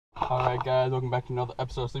Alright guys, welcome back to another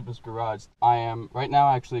episode of Sleeper's Garage. I am right now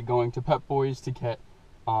actually going to Pep Boys to get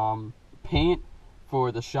paint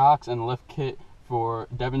for the shocks and lift kit for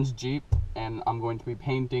Devin's Jeep, and I'm going to be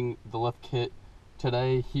painting the lift kit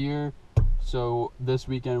today here, so this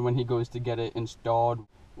weekend when he goes to get it installed,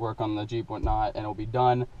 work on the Jeep, whatnot, and it'll be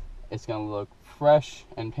done. It's gonna look fresh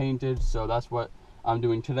and painted, so that's what I'm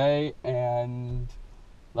doing today, and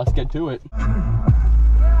let's get to it.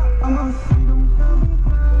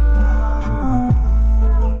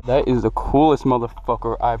 That is the coolest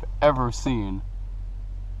motherfucker I've ever seen.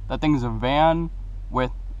 That thing's a van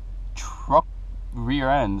with truck rear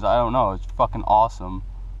ends. I don't know, it's fucking awesome.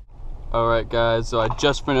 Alright guys, so I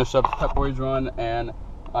just finished up the Pep Boys run and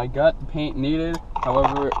I got the paint needed.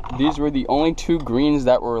 However, these were the only two greens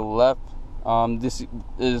that were left. This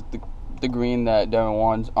is the green that Devin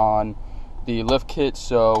wants on the lift kit,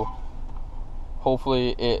 so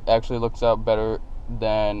hopefully it actually looks out better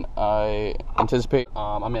than I anticipate.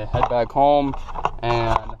 I'm gonna head back home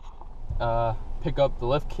and pick up the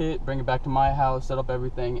lift kit, bring it back to my house, set up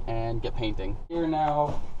everything, and get painting. Here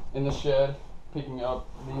now in the shed, picking up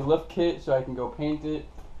the lift kit so I can go paint it.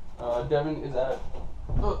 Devin is at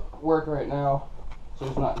work right now, so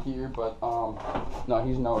he's not here, but no,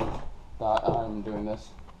 he's known that I'm doing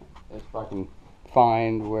this. If I can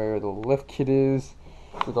find where the lift kit is,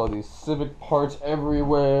 with all these Civic parts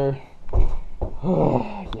everywhere.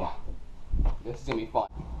 Yeah, this is gonna be fun.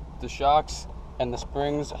 The shocks and the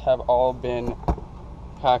springs have all been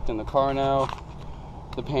packed in the car now.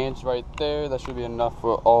 The paint's right there. That should be enough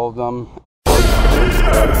for all of them.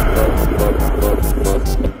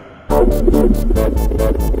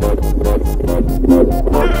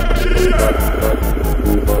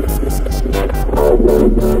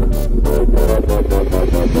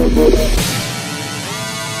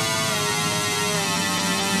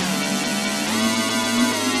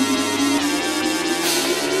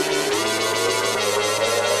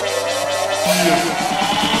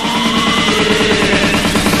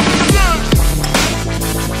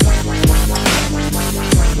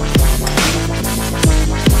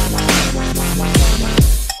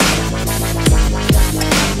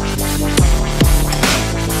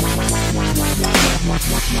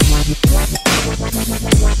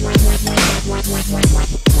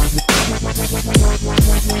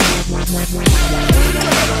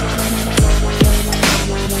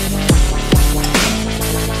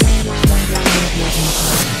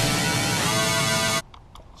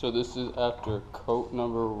 So this is after coat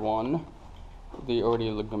number 1. They already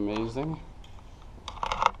look amazing.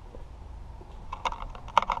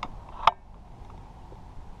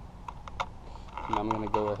 And I'm gonna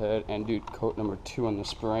go ahead and do coat number 2 on the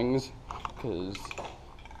springs, because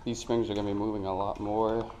these springs are gonna be moving a lot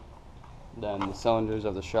more than the cylinders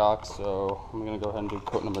of the shocks, so I'm gonna go ahead and do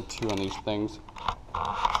coat number 2 on these things.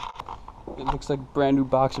 It looks like a brand new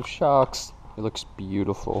box of shocks. It looks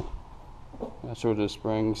beautiful. That's sort of the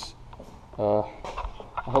springs. I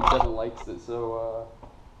hope Devin likes it, so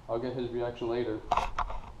I'll get his reaction later.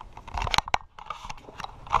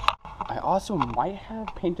 I also might have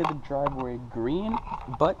painted the driveway green,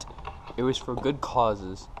 but it was for good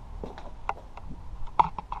causes.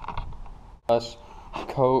 Last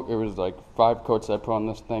coat, it was like 5 coats I put on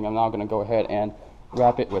this thing. I'm now going to go ahead and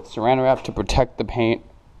wrap it with Saran wrap to protect the paint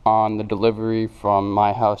on the delivery from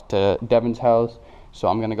my house to Devin's house. So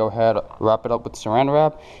I'm going to go ahead, wrap it up with Saran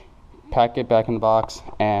wrap, pack it back in the box,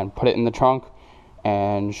 and put it in the trunk,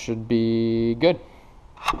 and should be good.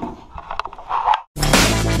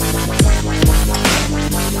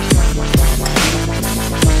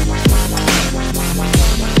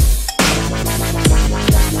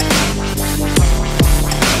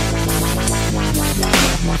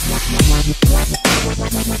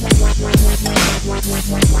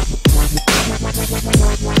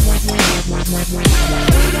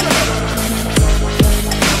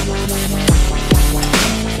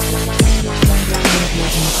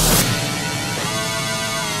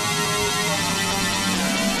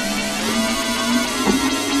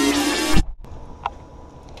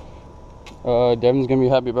 Devin's gonna be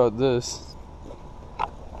happy about this.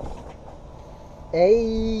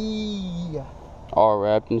 Hey! All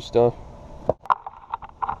wrapped and stuff.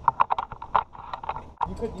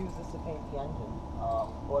 You could use this to paint the engine.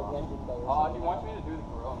 Or the engine bay. He wants me to do the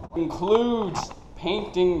grill. Includes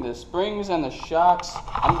painting the springs and the shocks.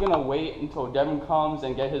 I'm gonna wait until Devin comes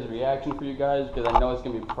and get his reaction for you guys, because I know it's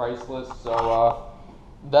gonna be priceless. So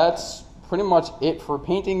that's pretty much it for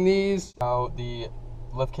painting these. Now the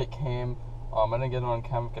lift kit came. I didn't get it on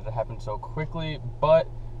camera because it happened so quickly, but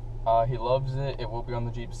he loves it. It will be on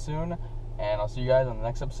the Jeep soon, and I'll see you guys on the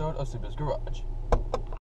next episode of Sleeper's Garage.